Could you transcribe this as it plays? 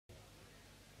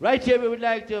Right here we would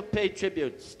like to pay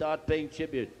tribute, start paying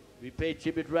tribute. We pay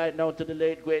tribute right now to the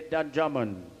late great Dan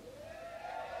Drummond,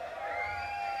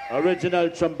 original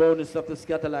trombonist of the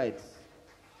Skatalites.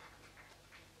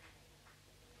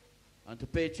 And to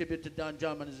pay tribute to Dan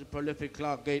Drummond is the prolific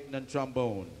Clark Gayton and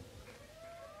trombone.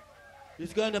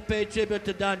 He's going to pay tribute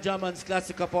to Dan Drummond's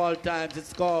classic of all times.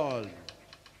 It's called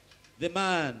The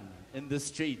Man in the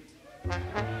Street.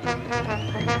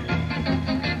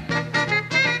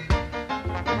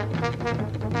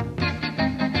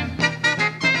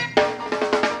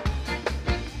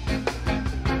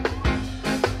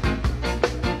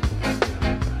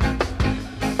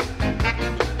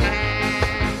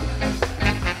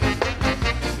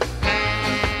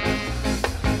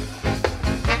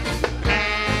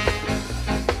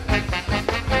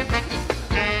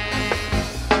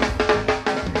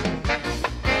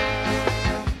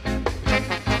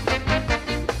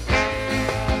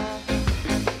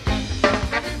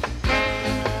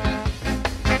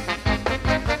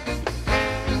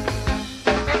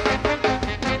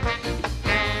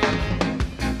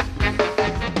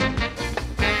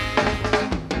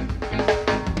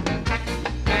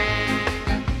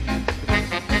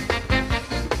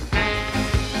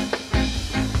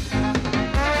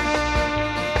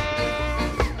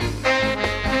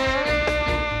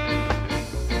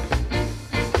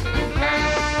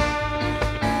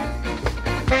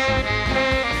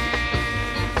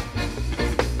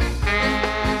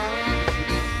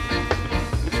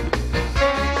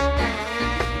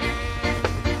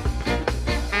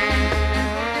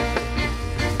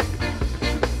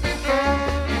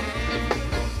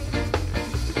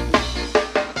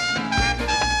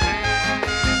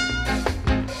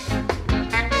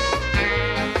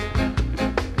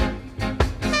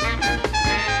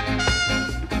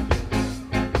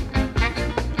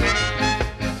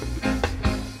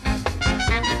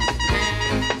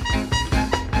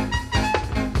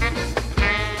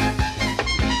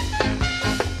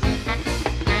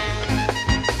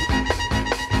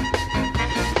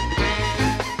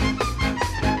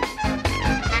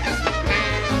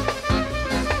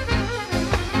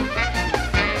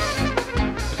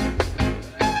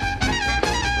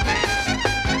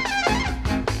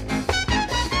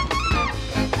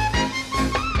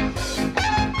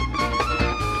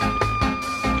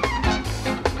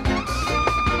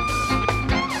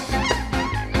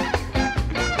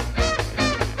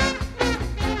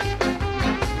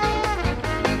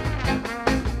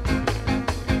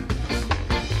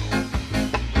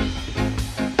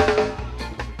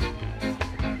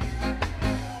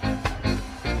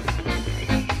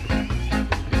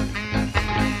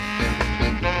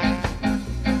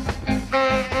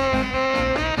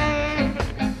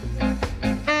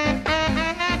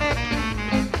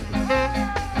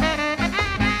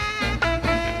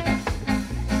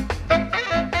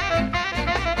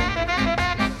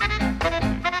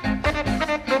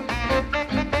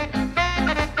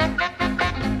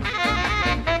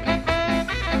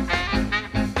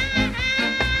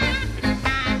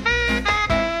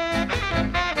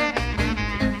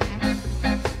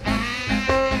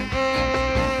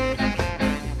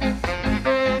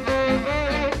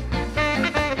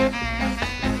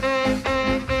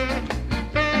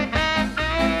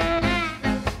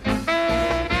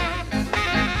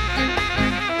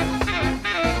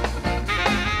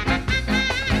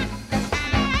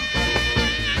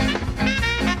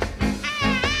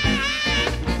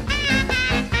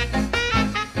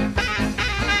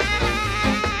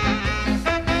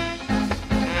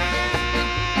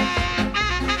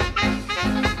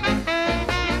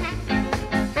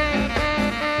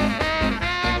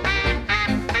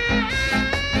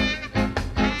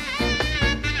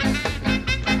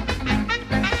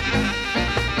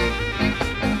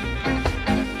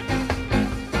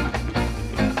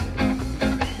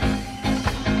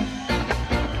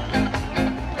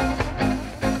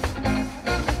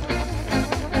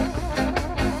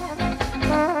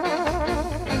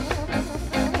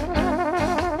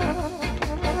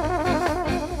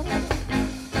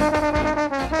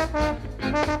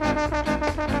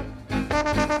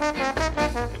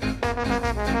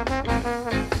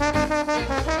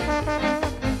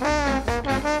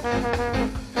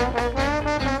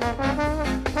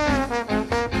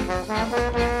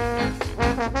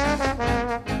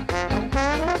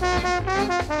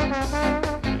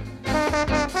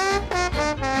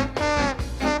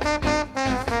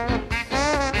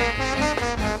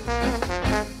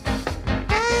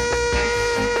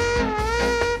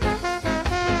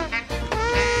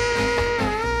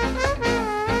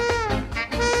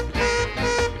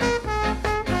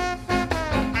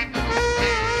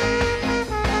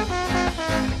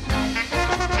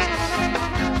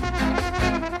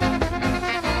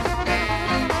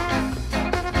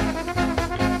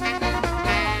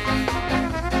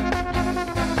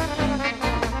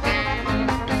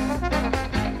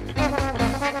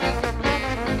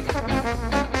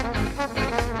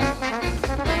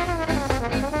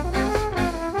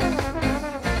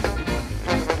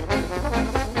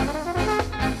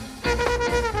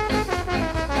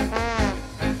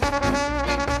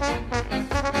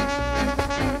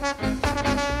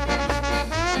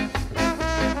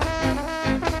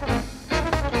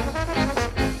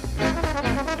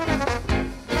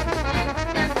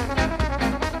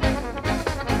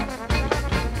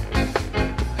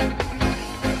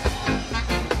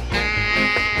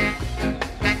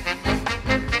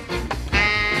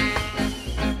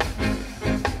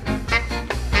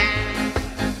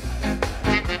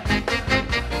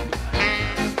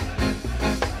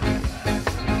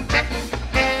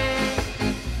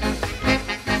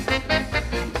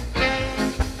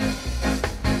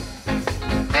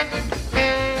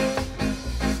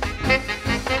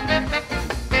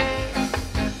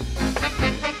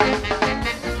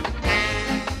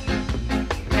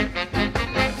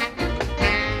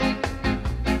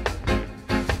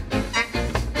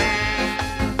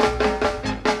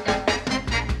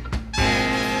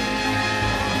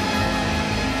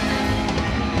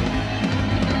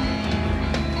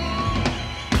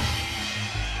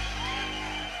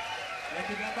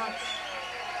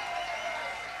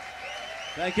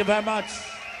 Thank you very much.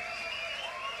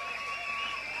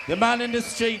 The man in the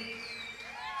street.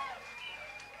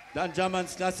 Don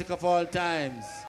Drummond's classic of all times.